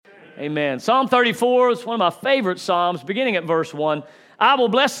Amen. Psalm 34 is one of my favorite psalms, beginning at verse 1. I will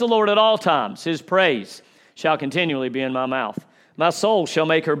bless the Lord at all times. His praise shall continually be in my mouth. My soul shall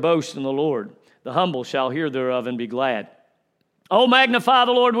make her boast in the Lord. The humble shall hear thereof and be glad. Oh, magnify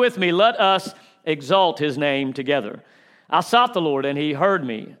the Lord with me. Let us exalt his name together. I sought the Lord, and he heard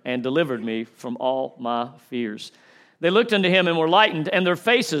me and delivered me from all my fears. They looked unto him and were lightened, and their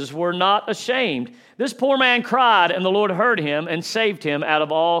faces were not ashamed. This poor man cried, and the Lord heard him and saved him out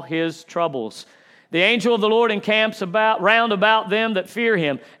of all his troubles. The angel of the Lord encamps round about them that fear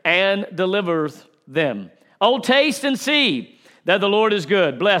him and delivereth them. O taste and see that the Lord is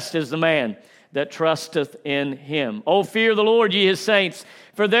good. Blessed is the man that trusteth in him. O fear the Lord, ye his saints,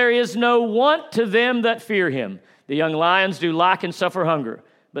 for there is no want to them that fear him. The young lions do lack and suffer hunger,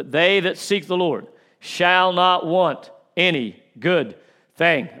 but they that seek the Lord shall not want any good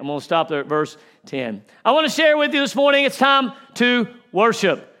thing. I'm going to stop there at verse 10. I want to share with you this morning, it's time to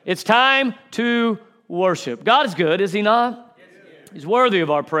worship. It's time to worship. God is good, is he not? He's worthy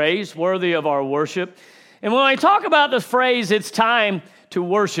of our praise, worthy of our worship. And when I talk about the phrase, it's time to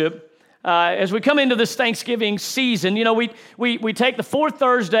worship, as we come into this Thanksgiving season, you know, we take the fourth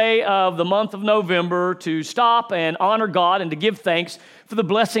Thursday of the month of November to stop and honor God and to give thanks for the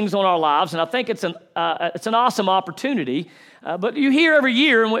blessings on our lives. And I think it's an awesome opportunity. But you hear every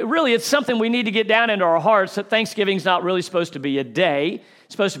year, and really it's something we need to get down into our hearts, that Thanksgiving's not really supposed to be a day.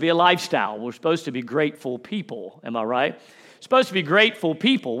 It's supposed to be a lifestyle. We're supposed to be grateful people. Am I right? Supposed to be grateful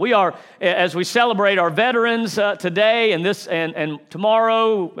people. We are, as we celebrate our veterans today and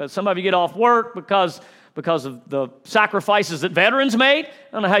tomorrow. Some of you get off work because of the sacrifices that veterans made. I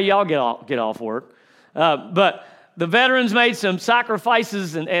don't know how y'all get off work, but the veterans made some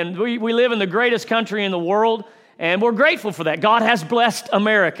sacrifices, and we live in the greatest country in the world, and we're grateful for that. God has blessed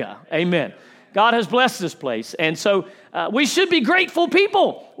America. Amen. God has blessed this place, and so we should be grateful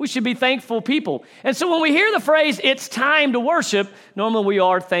people. We should be thankful people. And so when we hear the phrase, it's time to worship, normally we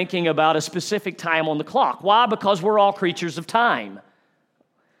are thinking about a specific time on the clock. Why? Because we're all creatures of time.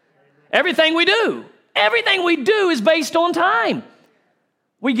 Everything we do is based on time.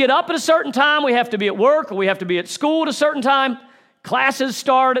 We get up at a certain time, we have to be at work, or we have to be at school at a certain time. Classes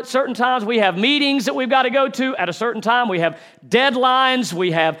start at certain times. We have meetings that we've got to go to at a certain time. We have deadlines.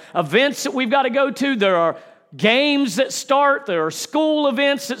 We have events that we've got to go to. There are games that start. There are school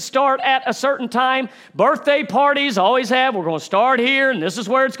events that start at a certain time. Birthday parties always have. We're going to start here, and this is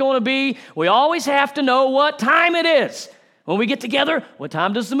where it's going to be. We always have to know what time it is. When we get together, what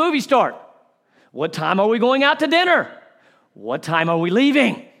time does the movie start? What time are we going out to dinner? What time are we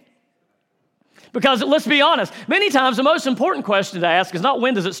leaving? Because let's be honest, many times the most important question to ask is not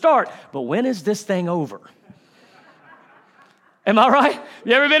when does it start, but when is this thing over? Am I right?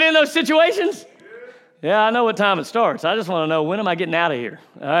 You ever been in those situations? Yeah, I know what time it starts. I just want to know, when am I getting out of here?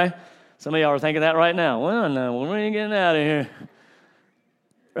 All right? Some of y'all are thinking that right now. When are you getting out of here?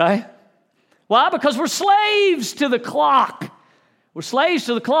 Right? Why? Because we're slaves to the clock. We're slaves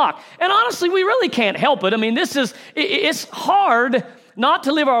to the clock. And honestly, we really can't help it. I mean, it's hard not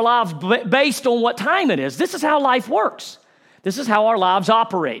to live our lives based on what time it is. This is how life works. This is how our lives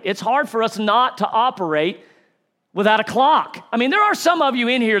operate. It's hard for us not to operate without a clock. I mean, there are some of you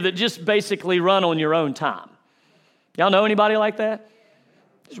in here that just basically run on your own time. Y'all know anybody like that?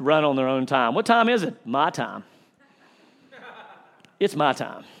 Just run on their own time. What time is it? My time. It's my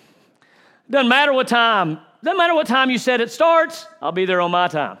time. Doesn't matter what time you said it starts, I'll be there on my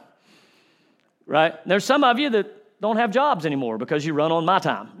time. Right? There's some of you that don't have jobs anymore because you run on my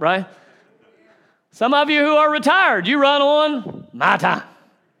time, right? Some of you who are retired, you run on my time.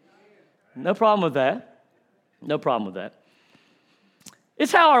 No problem with that. No problem with that.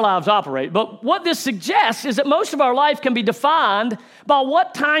 It's how our lives operate. But what this suggests is that most of our life can be defined by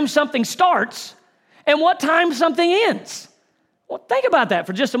what time something starts and what time something ends. Well, think about that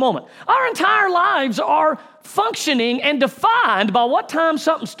for just a moment. Our entire lives are functioning and defined by what time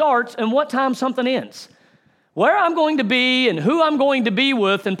something starts and what time something ends. Where I'm going to be and who I'm going to be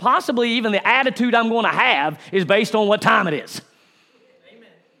with, and possibly even the attitude I'm going to have, is based on what time it is. Amen.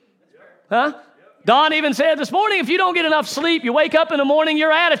 Huh? Don even said this morning, if you don't get enough sleep, you wake up in the morning,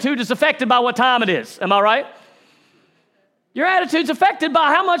 your attitude is affected by what time it is. Am I right? Your attitude's affected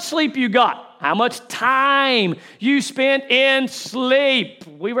by how much sleep you got, how much time you spent in sleep.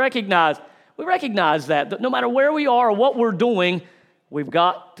 We recognize that no matter where we are or what we're doing, we've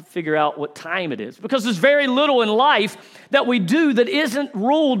got to figure out what time it is, because there's very little in life that we do that isn't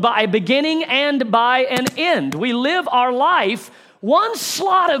ruled by a beginning and by an end. We live our life one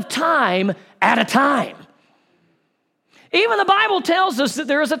slot of time at a time. Even the Bible tells us that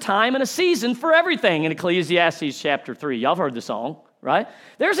there is a time and a season for everything in Ecclesiastes chapter 3. Y'all have heard the song. right?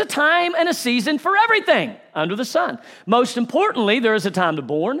 There's a time and a season for everything under the sun. Most importantly, there is a time to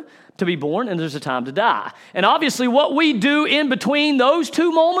be born, and there's a time to die. And obviously, what we do in between those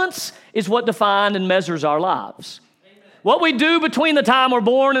two moments is what defines and measures our lives. Amen. What we do between the time we're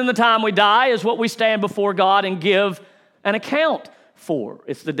born and the time we die is what we stand before God and give an account for.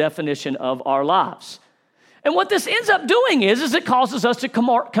 It's the definition of our lives. And what this ends up doing is it causes us to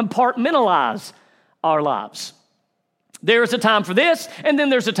compartmentalize our lives. There's a time for this, and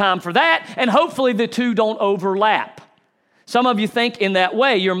then there's a time for that, and hopefully the two don't overlap. Some of you think in that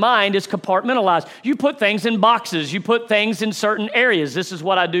way. Your mind is compartmentalized. You put things in boxes. You put things in certain areas. This is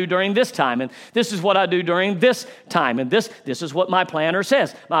what I do during this time, and this is what I do during this time, and this is what my planner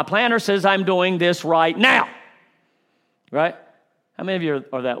says. My planner says I'm doing this right now, right? How many of you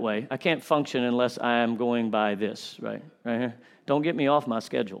are that way? I can't function unless I am going by this, right here. Don't get me off my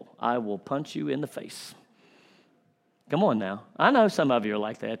schedule. I will punch you in the face. Come on now. I know some of you are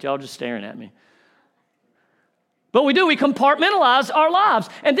like that. Y'all just staring at me. But we compartmentalize our lives.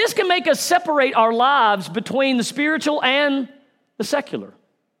 And this can make us separate our lives between the spiritual and the secular.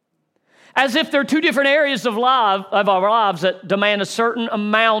 As if they're two different areas of our lives that demand a certain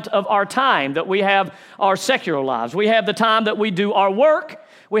amount of our time, that we have our secular lives. We have the time that we do our work.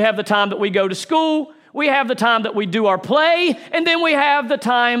 We have the time that we go to school. We have the time that we do our play. And then we have the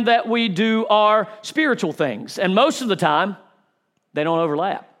time that we do our spiritual things. And most of the time, they don't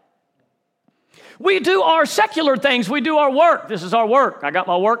overlap. We do our secular things. We do our work. This is our work. I got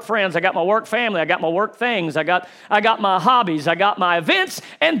my work friends. I got my work family. I got my work things. I got my hobbies. I got my events.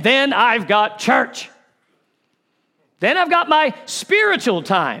 And then I've got church. Then I've got my spiritual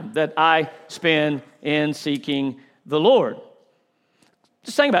time that I spend in seeking the Lord.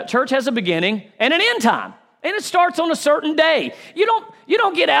 Just think about it. Church has a beginning and an end time. And it starts on a certain day. You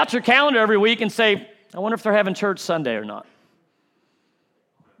don't get out your calendar every week and say, I wonder if they're having church Sunday or not.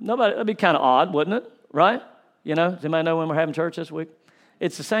 Nobody, that'd be kind of odd, wouldn't it? Right? Does anybody know when we're having church this week?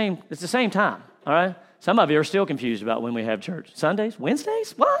 It's the same time, all right? Some of you are still confused about when we have church. Sundays?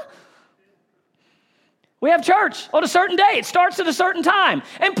 Wednesdays? What? We have church on a certain day. It starts at a certain time.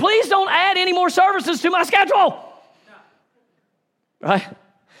 And please don't add any more services to my schedule. Right?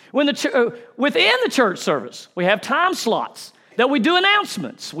 Within the church service, we have time slots that we do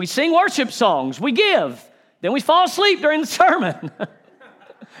announcements. We sing worship songs. We give. Then we fall asleep during the sermon.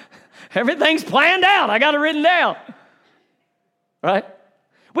 Everything's planned out. I got it written down. Right?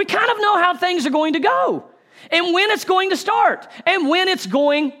 We kind of know how things are going to go and when it's going to start and when it's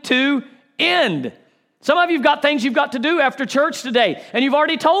going to end. Some of you have got things you've got to do after church today, and you've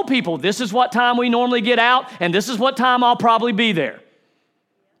already told people, this is what time we normally get out, and this is what time I'll probably be there.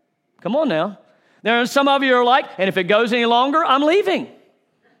 Come on now. There are some of you who are like, and if it goes any longer, I'm leaving.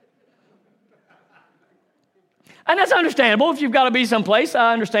 And that's understandable. If you've got to be someplace,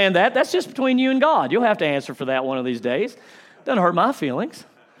 I understand that. That's just between you and God. You'll have to answer for that one of these days. Doesn't hurt my feelings.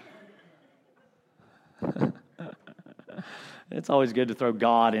 It's always good to throw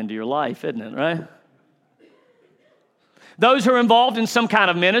God into your life, isn't it, right? Those who are involved in some kind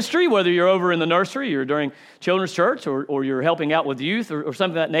of ministry, whether you're over in the nursery, you're during children's church, or you're helping out with youth or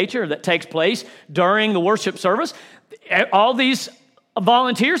something of that nature that takes place during the worship service, all these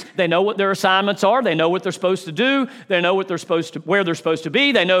volunteers, they know what their assignments are. They know what they're supposed to do. They know where they're supposed to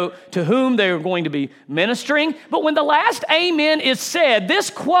be. They know to whom they're going to be ministering. But when the last amen is said, this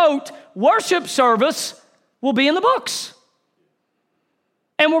quote, worship service will be in the books.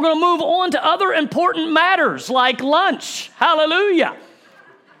 And we're going to move on to other important matters like lunch. Hallelujah.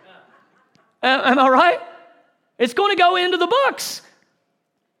 Am I right? It's going to go into the books.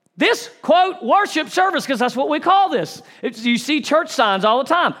 This, quote, worship service, because that's what we call this. You see church signs all the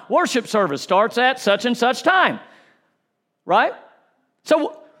time. Worship service starts at such and such time. Right?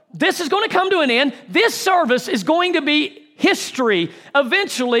 So this is going to come to an end. This service is going to be history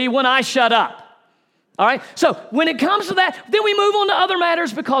eventually when I shut up. All right? So when it comes to that, then we move on to other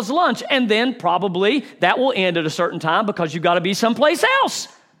matters because lunch, and then probably that will end at a certain time because you've got to be someplace else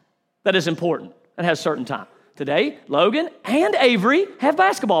that is important and has a certain time. Today, Logan and Avery have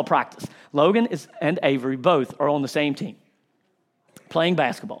basketball practice. Logan and Avery both are on the same team playing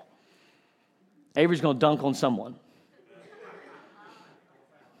basketball. Avery's going to dunk on someone.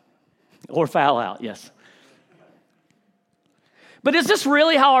 Or foul out, yes. But is this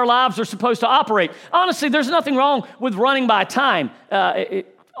really how our lives are supposed to operate? Honestly, there's nothing wrong with running by time.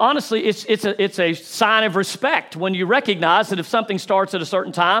 Honestly, it's a sign of respect when you recognize that if something starts at a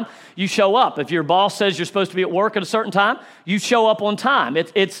certain time, you show up. If your boss says you're supposed to be at work at a certain time, you show up on time.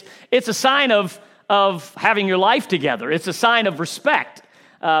 It's a sign of having your life together. It's a sign of respect.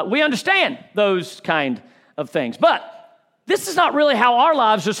 We understand those kind of things. But This is not really how our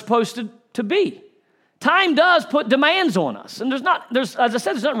lives are supposed to be. Time does put demands on us. And as I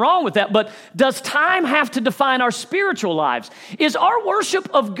said, there's nothing wrong with that. But does time have to define our spiritual lives? Is our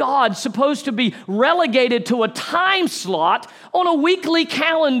worship of God supposed to be relegated to a time slot on a weekly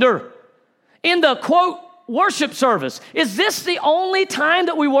calendar? In the, quote, worship service, is this the only time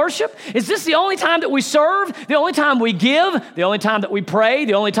that we worship? Is this the only time that we serve? The only time we give? The only time that we pray?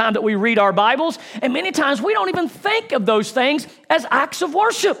 The only time that we read our Bibles? And many times we don't even think of those things as acts of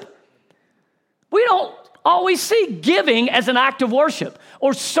worship. We don't always see giving as an act of worship,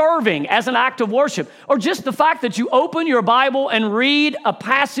 or serving as an act of worship, or just the fact that you open your Bible and read a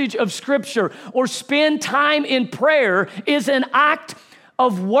passage of Scripture or spend time in prayer is an act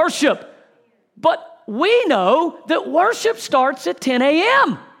of worship. But we know that worship starts at 10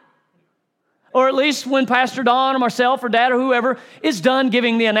 a.m., or at least when Pastor Don or myself or Dad or whoever is done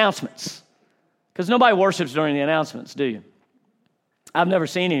giving the announcements. Because nobody worships during the announcements, do you? I've never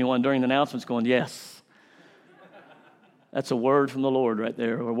seen anyone during the announcements going, yes. That's a word from the Lord right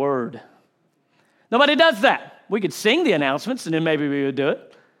there, a word. Nobody does that. We could sing the announcements, and then maybe we would do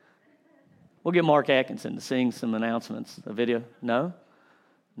it. We'll get Mark Atkinson to sing some announcements, a video. No?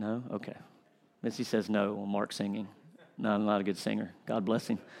 No? Okay. Missy says no on Mark singing. No, I'm not a good singer. God bless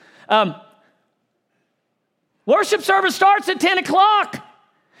him. Worship service starts at 10 o'clock.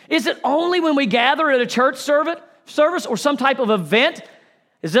 Is it only when we gather at a church service or some type of event?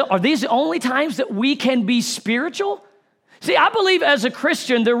 Are these the only times that we can be spiritual? See, I believe as a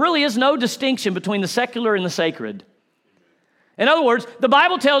Christian, there really is no distinction between the secular and the sacred. In other words, the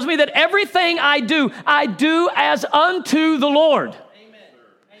Bible tells me that everything I do as unto the Lord.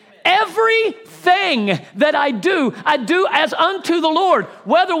 Everything that I do as unto the Lord,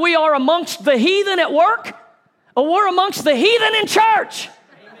 whether we are amongst the heathen at work or we're amongst the heathen in church.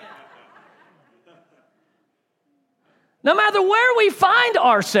 No matter where we find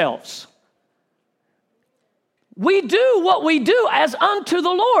ourselves, we do what we do as unto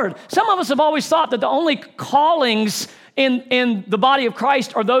the Lord. Some of us have always thought that the only callings in the body of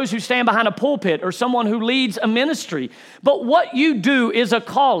Christ are those who stand behind a pulpit or someone who leads a ministry. But what you do is a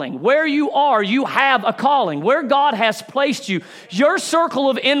calling. Where you are, you have a calling. Where God has placed you, your circle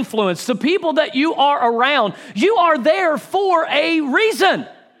of influence, the people that you are around, you are there for a reason.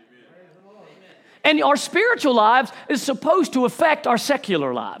 And our spiritual lives is supposed to affect our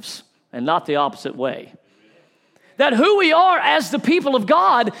secular lives and not the opposite way. That who we are as the people of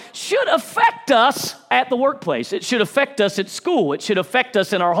God should affect us at the workplace. It should affect us at school. It should affect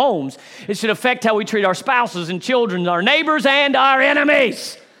us in our homes. It should affect how we treat our spouses and children, our neighbors and our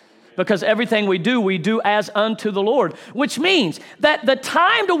enemies. Because everything we do as unto the Lord. Which means that the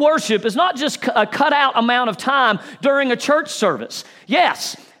time to worship is not just a cut out amount of time during a church service.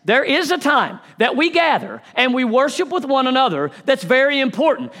 Yes, there is a time that we gather and we worship with one another that's very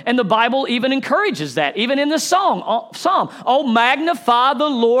important. And the Bible even encourages that, even in the psalm. Oh, magnify the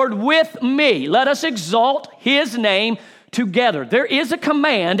Lord with me. Let us exalt his name together. There is a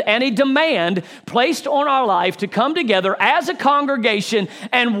command and a demand placed on our life to come together as a congregation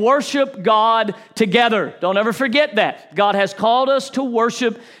and worship God together. Don't ever forget that. God has called us to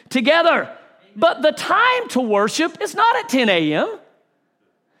worship together. But the time to worship is not at 10 a.m.,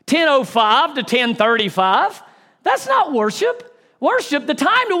 10:05 to 10:35. That's not worship. The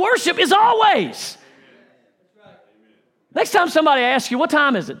time to worship is always. Next time somebody asks you, what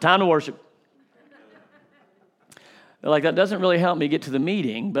time is it? Time to worship. They're like, that doesn't really help me get to the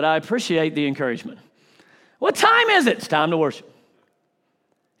meeting, but I appreciate the encouragement. What time is it? It's time to worship.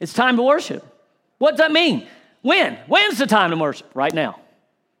 It's time to worship. What does that mean? When? When's the time to worship? Right now.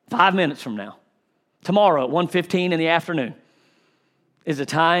 5 minutes from now. Tomorrow at 1:15 in the afternoon. Is a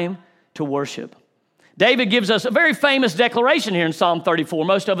time to worship. David gives us a very famous declaration here in Psalm 34.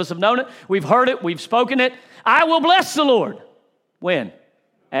 Most of us have known it. We've heard it. We've spoken it. I will bless the Lord. When?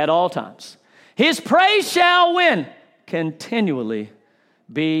 At all times. His praise shall when? Continually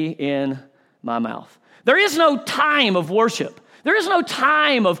be in my mouth. There is no time of worship. There is no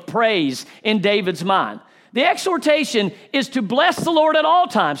time of praise in David's mind. The exhortation is to bless the Lord at all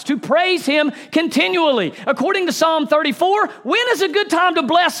times, to praise him continually. According to Psalm 34, when is a good time to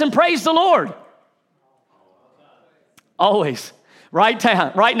bless and praise the Lord? Always. Right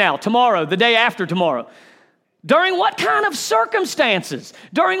now, tomorrow, the day after tomorrow. During what kind of circumstances?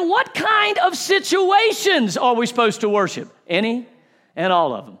 During what kind of situations are we supposed to worship? Any and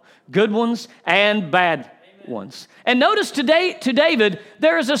all of them. Good ones and bad ones. And notice today, to David,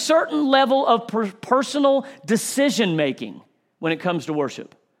 there is a certain level of personal decision making when it comes to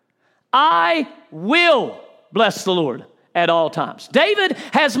worship. I will bless the Lord at all times. David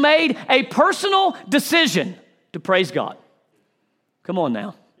has made a personal decision to praise God. Come on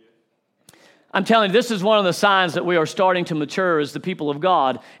now. I'm telling you, this is one of the signs that we are starting to mature as the people of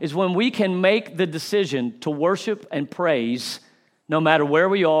God, is when we can make the decision to worship and praise no matter where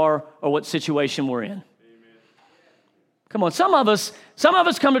we are or what situation we're in. Amen. Come on, some of us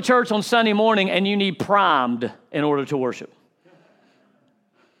come to church on Sunday morning and you need primed in order to worship.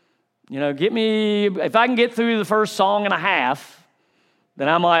 If I can get through the first song and a half, then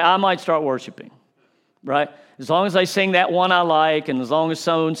I might start worshiping, right? As long as they sing that one I like, and as long as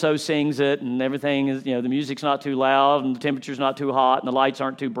so-and-so sings it, and everything is, the music's not too loud, and the temperature's not too hot, and the lights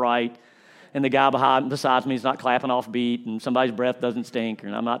aren't too bright, and the guy beside me is not clapping off beat, and somebody's breath doesn't stink,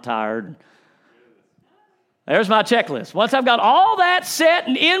 and I'm not tired. There's my checklist. Once I've got all that set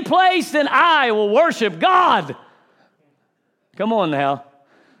and in place, then I will worship God. Come on now.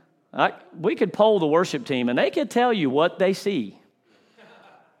 We could poll the worship team, and they could tell you what they see.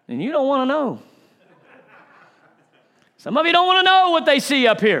 And you don't want to know. Some of you don't want to know what they see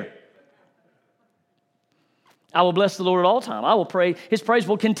up here. I will bless the Lord at all times. I will pray. His praise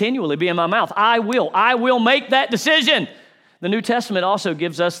will continually be in my mouth. I will make that decision. The New Testament also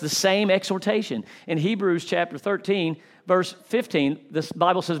gives us the same exhortation. In Hebrews chapter 13, verse 15, the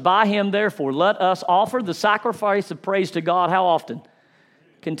Bible says, by him, therefore, let us offer the sacrifice of praise to God. How often?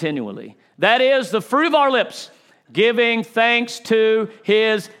 Continually. That is the fruit of our lips, giving thanks to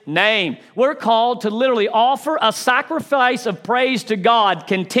his name. We're called to literally offer a sacrifice of praise to God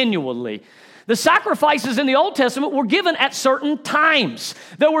continually. The sacrifices in the Old Testament were given at certain times.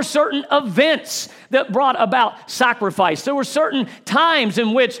 There were certain events that brought about sacrifice. There were certain times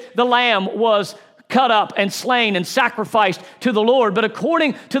in which the lamb was cut up and slain and sacrificed to the Lord. But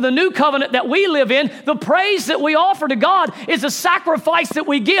according to the new covenant that we live in, the praise that we offer to God is a sacrifice that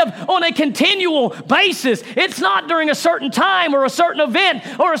we give on a continual basis. It's not during a certain time or a certain event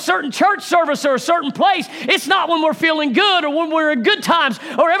or a certain church service or a certain place. It's not when we're feeling good or when we're in good times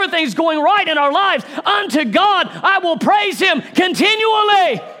or everything's going right in our lives. Unto God, I will praise him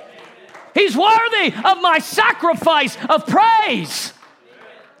continually. He's worthy of my sacrifice of praise.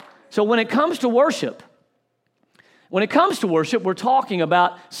 So when it comes to worship, we're talking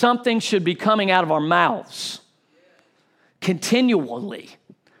about something should be coming out of our mouths continually.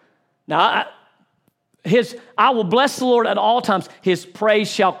 Now, I will bless the Lord at all times. His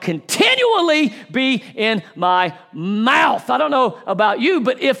praise shall continually be in my mouth. I don't know about you,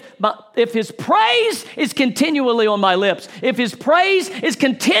 but if his praise is continually on my lips, if his praise is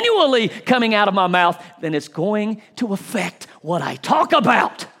continually coming out of my mouth, then it's going to affect what I talk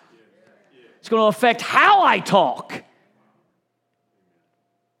about. It's going to affect how I talk.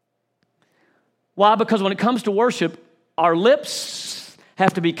 Why? Because when it comes to worship, our lips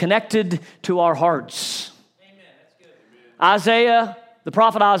have to be connected to our hearts. Amen. That's good. The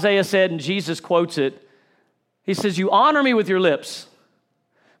prophet Isaiah said, and Jesus quotes it, he says, you honor me with your lips,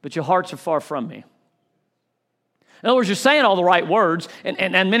 but your hearts are far from me. In other words, you're saying all the right words, and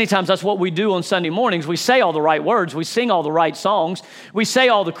many times that's what we do on Sunday mornings. We say all the right words. We sing all the right songs. We say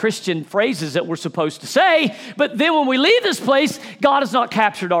all the Christian phrases that we're supposed to say, but then when we leave this place, God has not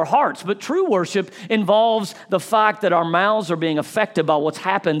captured our hearts. But true worship involves the fact that our mouths are being affected by what's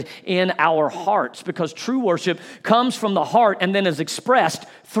happened in our hearts, because true worship comes from the heart and then is expressed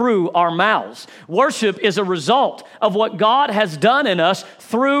through our mouths. Worship is a result of what God has done in us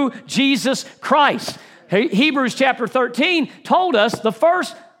through Jesus Christ. Hebrews chapter 13 told us the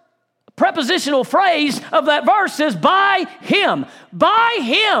first prepositional phrase of that verse is by him. By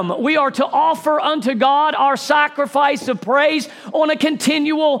him we are to offer unto God our sacrifice of praise on a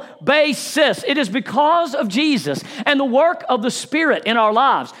continual basis. It is because of Jesus and the work of the Spirit in our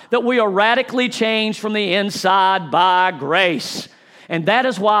lives that we are radically changed from the inside by grace. And that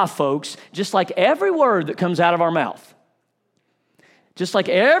is why, folks, just like every word that comes out of our mouth,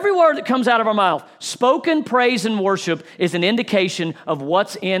 spoken praise and worship is an indication of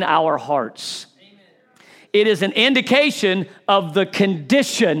what's in our hearts. Amen. It is an indication of the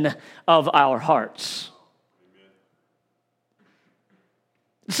condition of our hearts. Amen.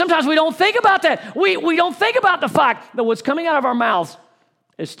 Sometimes we don't think about that. We don't think about the fact that what's coming out of our mouths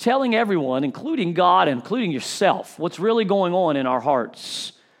is telling everyone, including God, including yourself, what's really going on in our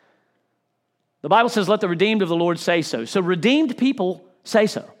hearts. The Bible says, let the redeemed of the Lord say so. So redeemed people say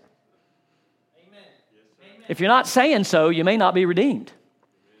so. Amen. If you're not saying so, you may not be redeemed.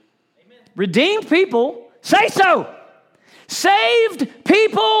 Amen. Redeemed people say so. Saved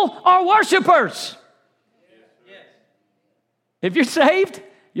people are worshipers. Yes. If you're saved,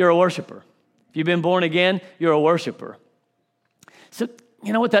 you're a worshiper. If you've been born again, you're a worshiper. So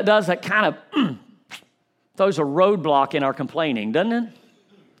you know what that does? That kind of throws a roadblock in our complaining, doesn't it?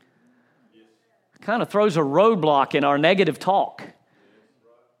 Kind of throws a roadblock in our negative talk.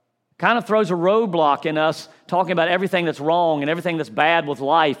 kind of throws a roadblock in us talking about everything that's wrong and everything that's bad with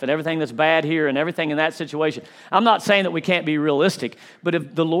life and everything that's bad here and everything in that situation. I'm not saying that we can't be realistic, but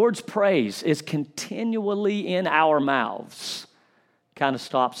if the Lord's praise is continually in our mouths, kind of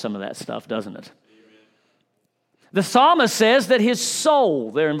stops some of that stuff, doesn't it? The psalmist says that his soul,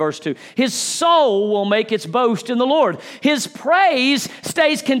 there in verse 2, his soul will make its boast in the Lord. His praise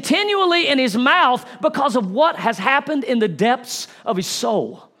stays continually in his mouth because of what has happened in the depths of his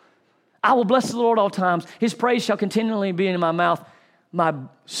soul. I will bless the Lord all times. His praise shall continually be in my mouth. My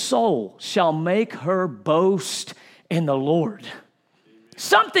soul shall make her boast in the Lord.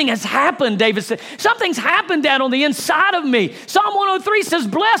 Something has happened, David said. Something's happened down on the inside of me. Psalm 103 says,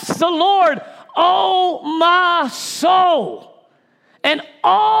 bless the Lord, O my soul, and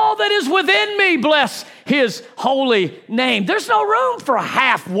all that is within me, bless his holy name. There's no room for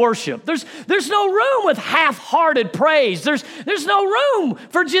half worship. There's no room with half-hearted praise. There's no room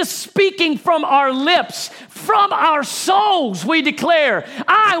for just speaking from our lips. From our souls we declare,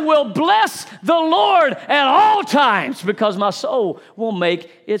 I will bless the Lord at all times because my soul will make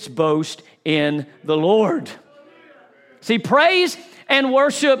its boast in the Lord. See, praise and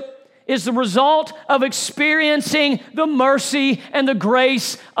worship is the result of experiencing the mercy and the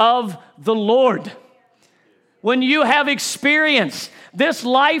grace of the Lord. When you have experienced this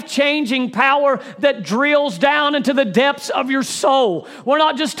life-changing power that drills down into the depths of your soul. We're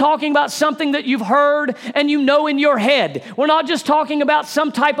not just talking about something that you've heard and you know in your head. We're not just talking about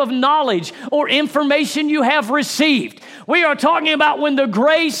some type of knowledge or information you have received. We are talking about when the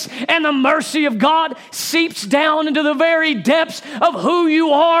grace and the mercy of God seeps down into the very depths of who you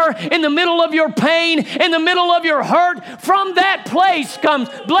are in the middle of your pain, in the middle of your hurt. From that place comes,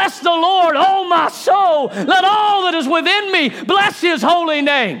 bless the Lord, oh my soul. Let all that is within me bless his holy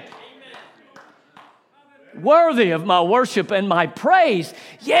name. Worthy of my worship and my praise.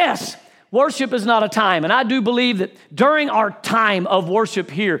 Yes, worship is not a time. And I do believe that during our time of worship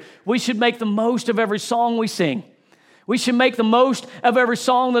here, we should make the most of every song we sing. We should make the most of every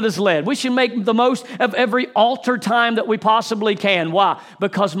song that is led. We should make the most of every altar time that we possibly can. Why?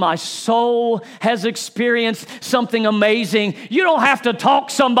 Because my soul has experienced something amazing. You don't have to talk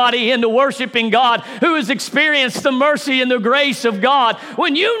somebody into worshiping God who has experienced the mercy and the grace of God.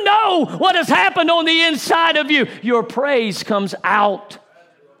 When you know what has happened on the inside of you, your praise comes out.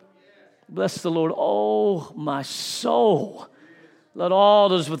 Bless the Lord, oh my soul. Let all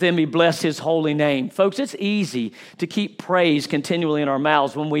that is within me bless his holy name. Folks, it's easy to keep praise continually in our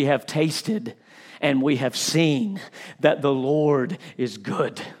mouths when we have tasted and we have seen that the Lord is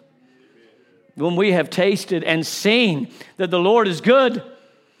good. When we have tasted and seen that the Lord is good.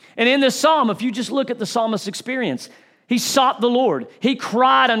 And in this psalm, if you just look at the psalmist's experience, he sought the Lord. He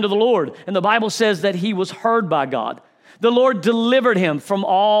cried unto the Lord. And the Bible says that he was heard by God. The Lord delivered him from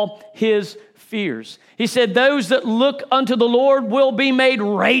all his fears. He said, those that look unto the Lord will be made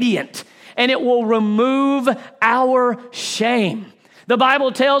radiant, and it will remove our shame. The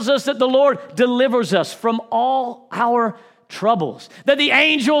Bible tells us that the Lord delivers us from all our troubles, that the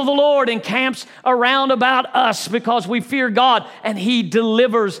angel of the Lord encamps around about us because we fear God, and he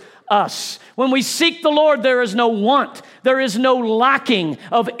delivers us. When we seek the Lord, there is no want. There is no lacking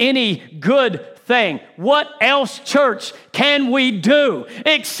of any good thing. What else, church, can we do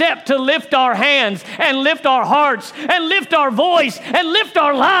except to lift our hands and lift our hearts and lift our voice and lift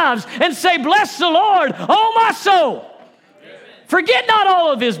our lives and say, bless the Lord, oh my soul. Forget not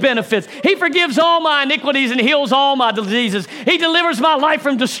all of his benefits. He forgives all my iniquities and heals all my diseases. He delivers my life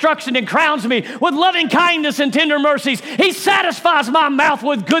from destruction and crowns me with loving kindness and tender mercies. He satisfies my mouth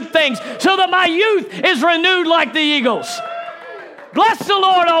with good things so that my youth is renewed like the eagles. Bless the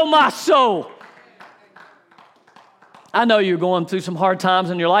Lord, oh my soul. I know you're going through some hard times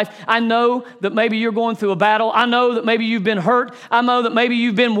in your life. I know that maybe you're going through a battle. I know that maybe you've been hurt. I know that maybe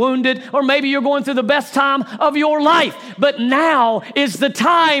you've been wounded, or maybe you're going through the best time of your life. But now is the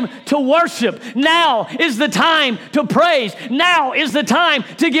time to worship. Now is the time to praise. Now is the time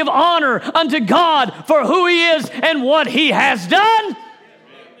to give honor unto God for who he is and what he has done.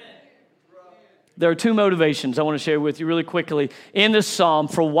 There are two motivations I want to share with you really quickly in this psalm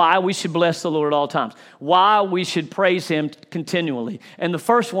for why we should bless the Lord at all times, why we should praise him continually. And the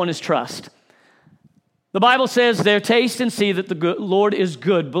first one is trust. The Bible says, there taste and see that the Lord is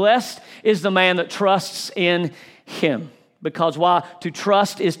good. Blessed is the man that trusts in him. Because why? To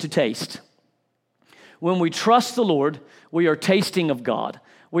trust is to taste. When we trust the Lord, we are tasting of God.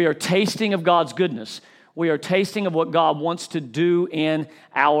 We are tasting of God's goodness. We are tasting of what God wants to do in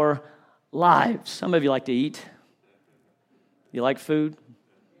our lives. Some of you like to eat. You like food?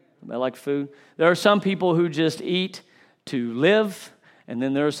 I like food. There are some people who just eat to live, And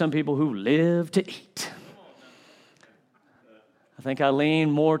then there are some people who live to eat. I think I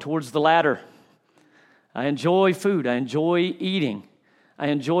lean more towards the latter. I enjoy food. I enjoy eating. I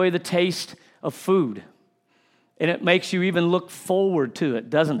enjoy the taste of food. And it makes you even look forward to it,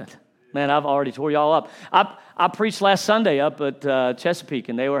 doesn't it? Man, I've already tore y'all up. I preached last Sunday up at Chesapeake,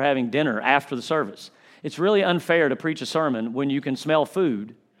 and they were having dinner after the service. It's really unfair to preach a sermon when you can smell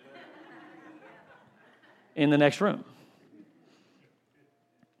food in the next room,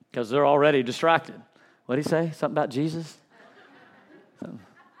 because they're already distracted. What did he say? Something about Jesus?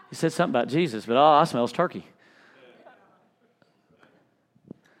 He said something about Jesus, but all I smell is turkey.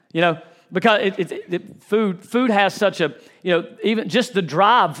 You know, because food has such a, even just the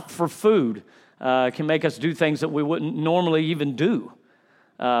drive for food can make us do things that we wouldn't normally even do.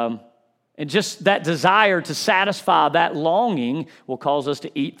 And just that desire to satisfy that longing will cause us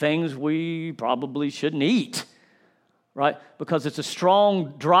to eat things we probably shouldn't eat, right? Because it's a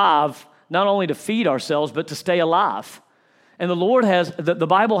strong drive not only to feed ourselves, but to stay alive. And the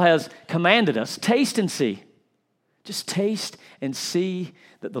Bible has commanded us, taste and see. Just taste and see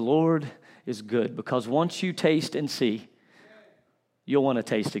that the Lord is good. Because once you taste and see, you'll want to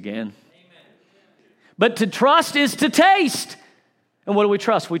taste again. But to trust is to taste. And what do we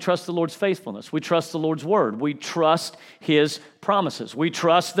trust? We trust the Lord's faithfulness. We trust the Lord's word. We trust His promises. We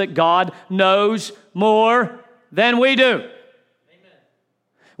trust that God knows more than we do. Amen.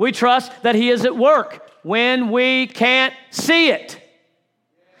 We trust that He is at work when we can't see it.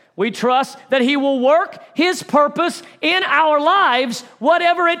 We trust that He will work His purpose in our lives,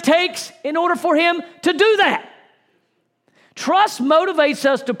 whatever it takes in order for Him to do that. Trust motivates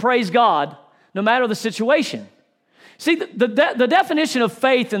us to praise God no matter the situation. See, the definition of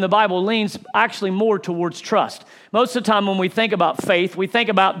faith in the Bible leans actually more towards trust. Most of the time when we think about faith, we think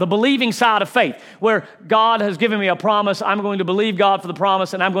about the believing side of faith, where God has given me a promise, I'm going to believe God for the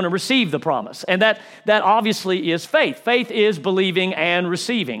promise, and I'm going to receive the promise. And that obviously is faith. Faith is believing and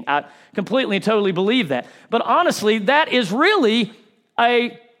receiving. I completely and totally believe that. But honestly, that is really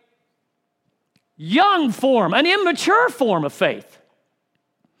a young form, an immature form of faith.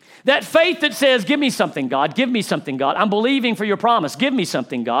 That faith that says, give me something, God. Give me something, God. I'm believing for your promise. Give me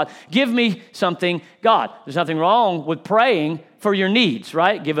something, God. Give me something, God. There's nothing wrong with praying for your needs,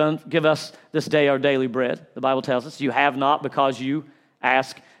 right? Give us this day our daily bread. The Bible tells us you have not because you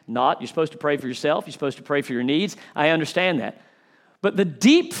ask not. You're supposed to pray for yourself. You're supposed to pray for your needs. I understand that. But the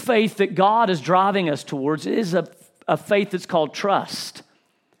deep faith that God is driving us towards is a faith that's called trust.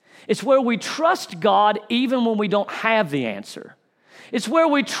 It's where we trust God even when we don't have the answer. It's where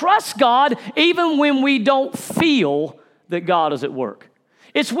we trust God even when we don't feel that God is at work.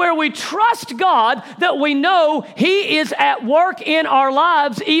 It's where we trust God that we know He is at work in our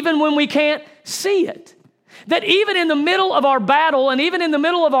lives even when we can't see it. That even in the middle of our battle and even in the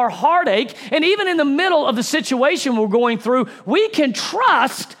middle of our heartache and even in the middle of the situation we're going through, we can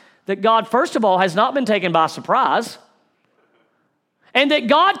trust that God, first of all, has not been taken by surprise, and that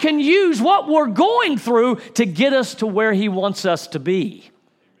God can use what we're going through to get us to where He wants us to be.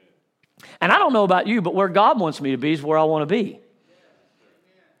 And I don't know about you, but where God wants me to be is where I want to be.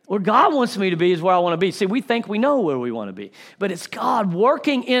 Where God wants me to be is where I want to be. See, we think we know where we want to be, but it's God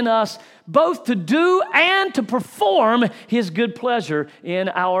working in us both to do and to perform His good pleasure in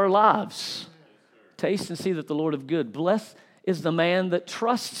our lives. Taste and see that the Lord is good. Blessed is the man that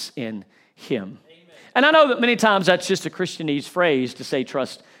trusts in Him. And I know that many times that's just a Christianese phrase to say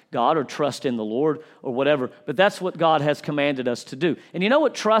trust God or trust in the Lord or whatever, but that's what God has commanded us to do. And you know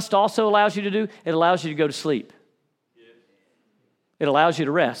what trust also allows you to do? It allows you to go to sleep. It allows you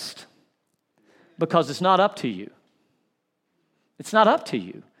to rest because it's not up to you. It's not up to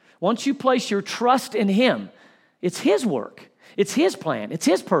you. Once you place your trust in Him, it's His work. It's His plan. It's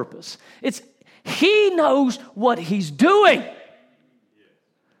His purpose. He knows what He's doing.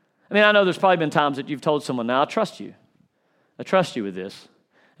 I mean, I know there's probably been times that you've told someone, now I trust you. I trust you with this.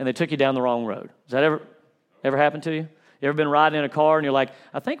 And they took you down the wrong road. Has that ever happened to you? You ever been riding in a car and you're like,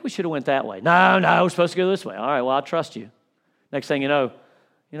 I think we should have went that way. No, we're supposed to go this way. All right, well, I trust you. Next thing you know,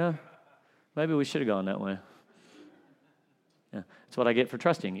 maybe we should have gone that way. Yeah, that's what I get for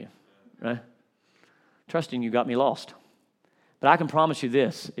trusting you, right? Trusting you got me lost. But I can promise you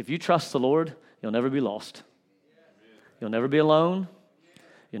this, if you trust the Lord, you'll never be lost. You'll never be alone.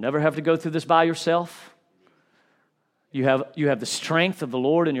 You'll never have to go through this by yourself. You have the strength of the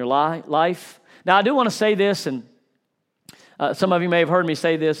Lord in your life. Now, I do want to say this, and some of you may have heard me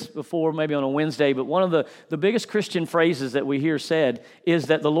say this before, maybe on a Wednesday, but one of the biggest Christian phrases that we hear said is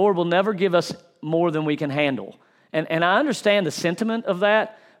that the Lord will never give us more than we can handle. And I understand the sentiment of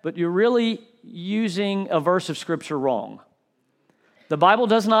that, but you're really using a verse of Scripture wrong. The Bible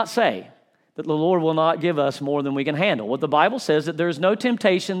does not say that the Lord will not give us more than we can handle. What the Bible says that there is no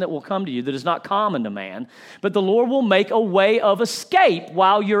temptation that will come to you that is not common to man, but the Lord will make a way of escape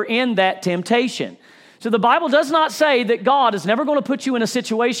while you're in that temptation. So the Bible does not say that God is never going to put you in a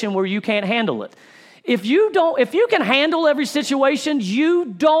situation where you can't handle it. If you can handle every situation, you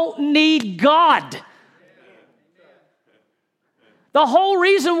don't need God. The whole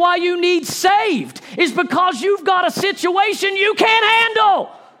reason why you need saved is because you've got a situation you can't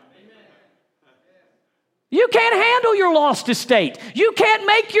handle. You can't handle your lost estate. You can't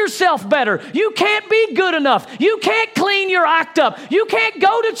make yourself better. You can't be good enough. You can't clean your act up. You can't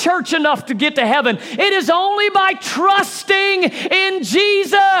go to church enough to get to heaven. It is only by trusting in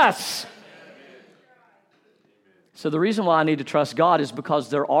Jesus. So the reason why I need to trust God is because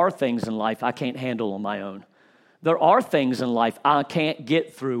there are things in life I can't handle on my own. There are things in life I can't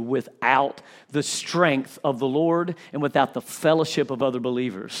get through without the strength of the Lord and without the fellowship of other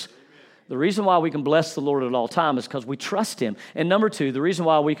believers. The reason why we can bless the Lord at all times is because we trust Him. And number two, the reason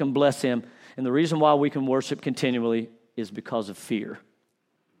why we can bless Him and the reason why we can worship continually is because of fear.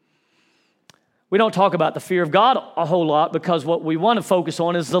 We don't talk about the fear of God a whole lot because what we want to focus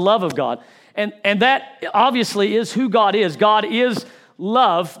on is the love of God. And that obviously is who God is. God is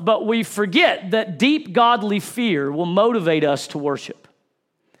love, but we forget that deep godly fear will motivate us to worship.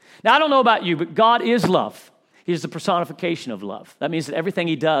 Now, I don't know about you, but God is love. He is the personification of love. That means that everything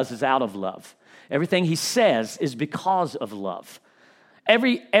He does is out of love. Everything He says is because of love.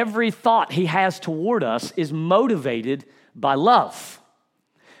 Every thought He has toward us is motivated by love.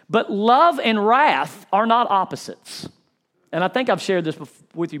 But love and wrath are not opposites. And I think I've shared this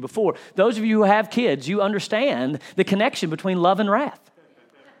with you before. Those of you who have kids, you understand the connection between love and wrath.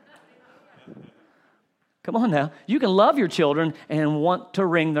 Come on now. You can love your children and want to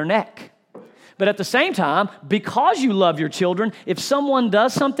wring their neck. But at the same time, because you love your children, if someone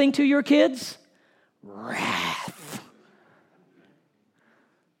does something to your kids, wrath.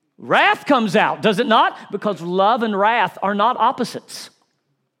 Wrath comes out, does it not? Because love and wrath are not opposites.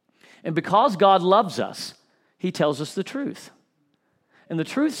 And because God loves us, He tells us the truth. And the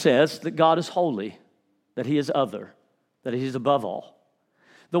truth says that God is holy, that He is other, that He is above all.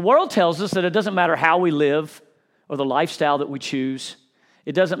 The world tells us that it doesn't matter how we live or the lifestyle that we choose.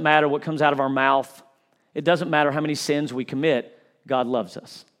 It doesn't matter what comes out of our mouth. It doesn't matter how many sins we commit. God loves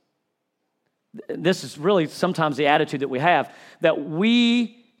us. This is really sometimes the attitude that we have, that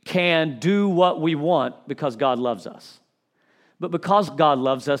we can do what we want because God loves us. But because God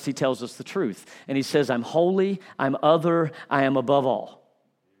loves us, He tells us the truth. And He says, I'm holy, I'm other, I am above all.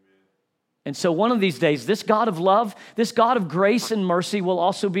 And so one of these days, this God of love, this God of grace and mercy will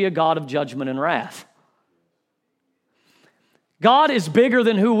also be a God of judgment and wrath. God is bigger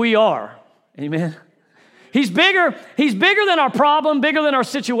than who we are. Amen. He's bigger than our problem, bigger than our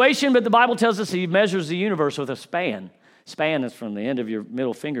situation, but the Bible tells us He measures the universe with a span. Span is from the end of your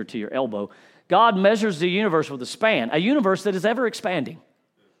middle finger to your elbow. God measures the universe with a span, a universe that is ever expanding.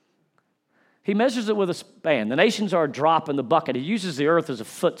 He measures it with a span. The nations are a drop in the bucket. He uses the earth as a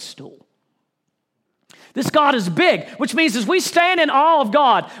footstool. This God is big, which means as we stand in awe of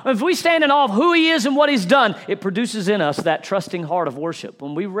God, if we stand in awe of who He is and what He's done, it produces in us that trusting heart of worship.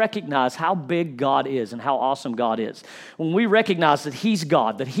 When we recognize how big God is and how awesome God is, when we recognize that He's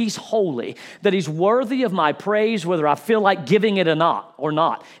God, that He's holy, that He's worthy of my praise, whether I feel like giving it or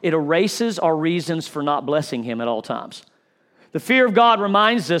not, it erases our reasons for not blessing Him at all times. The fear of God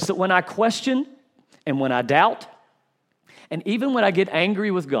reminds us that when I question and when I doubt, and even when I get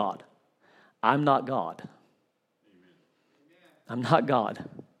angry with God, I'm not God. I'm not God.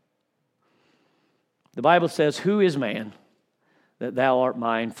 The Bible says, who is man that thou art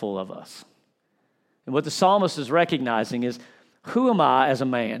mindful of us? And what the psalmist is recognizing is, who am I as a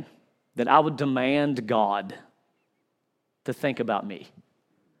man that I would demand God to think about me?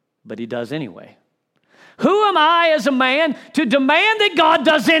 But He does anyway. Who am I as a man to demand that God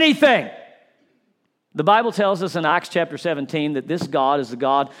does anything? The Bible tells us in Acts chapter 17 that this God is the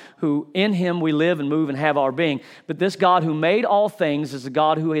God who in Him we live and move and have our being. But this God who made all things is a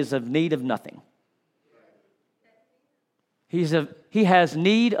God who is of need of nothing. He has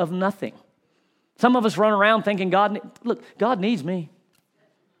need of nothing. Some of us run around thinking, God needs me.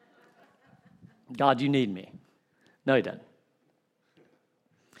 God, you need me. No, He doesn't.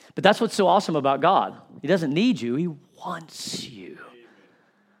 But that's what's so awesome about God. He doesn't need you. He wants you.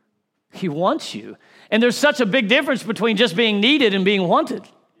 He wants you. And there's such a big difference between just being needed and being wanted.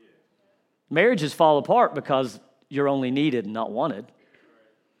 Marriages fall apart because you're only needed and not wanted.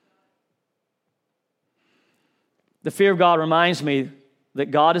 The fear of God reminds me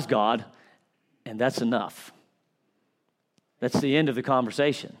that God is God, and that's enough. That's the end of the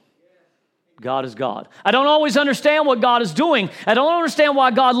conversation. God is God. I don't always understand what God is doing. I don't understand why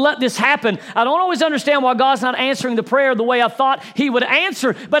God let this happen. I don't always understand why God's not answering the prayer the way I thought He would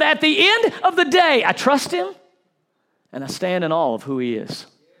answer. But at the end of the day, I trust Him and I stand in awe of who He is.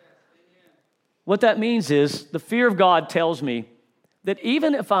 What that means is the fear of God tells me that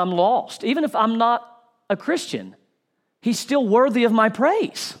even if I'm lost, even if I'm not a Christian, He's still worthy of my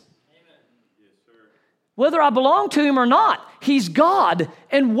praise. Whether I belong to Him or not, He's God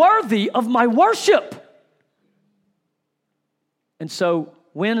and worthy of my worship. And so,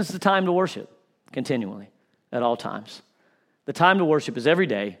 when is the time to worship? Continually, at all times. The time to worship is every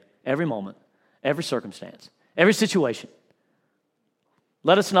day, every moment, every circumstance, every situation.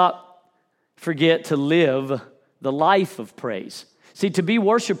 Let us not forget to live the life of praise. See, to be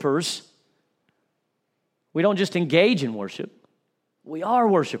worshipers, we don't just engage in worship. We are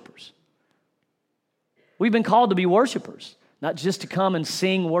worshipers. We've been called to be worshipers, not just to come and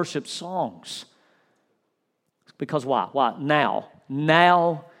sing worship songs. Because why? Why?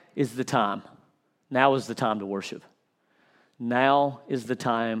 Now is the time. Now is the time to worship. Now is the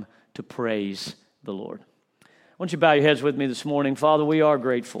time to praise the Lord. I want you to bow your heads with me this morning. Father, we are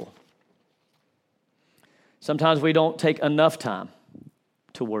grateful. Sometimes we don't take enough time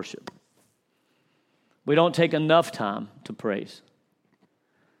to worship. We don't take enough time to praise.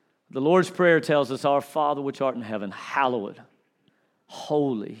 The Lord's Prayer tells us, Our Father which art in heaven, hallowed,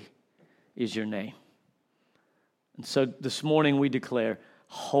 holy is your name. And so this morning we declare,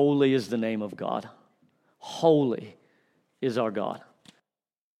 holy is the name of God. Holy is our God.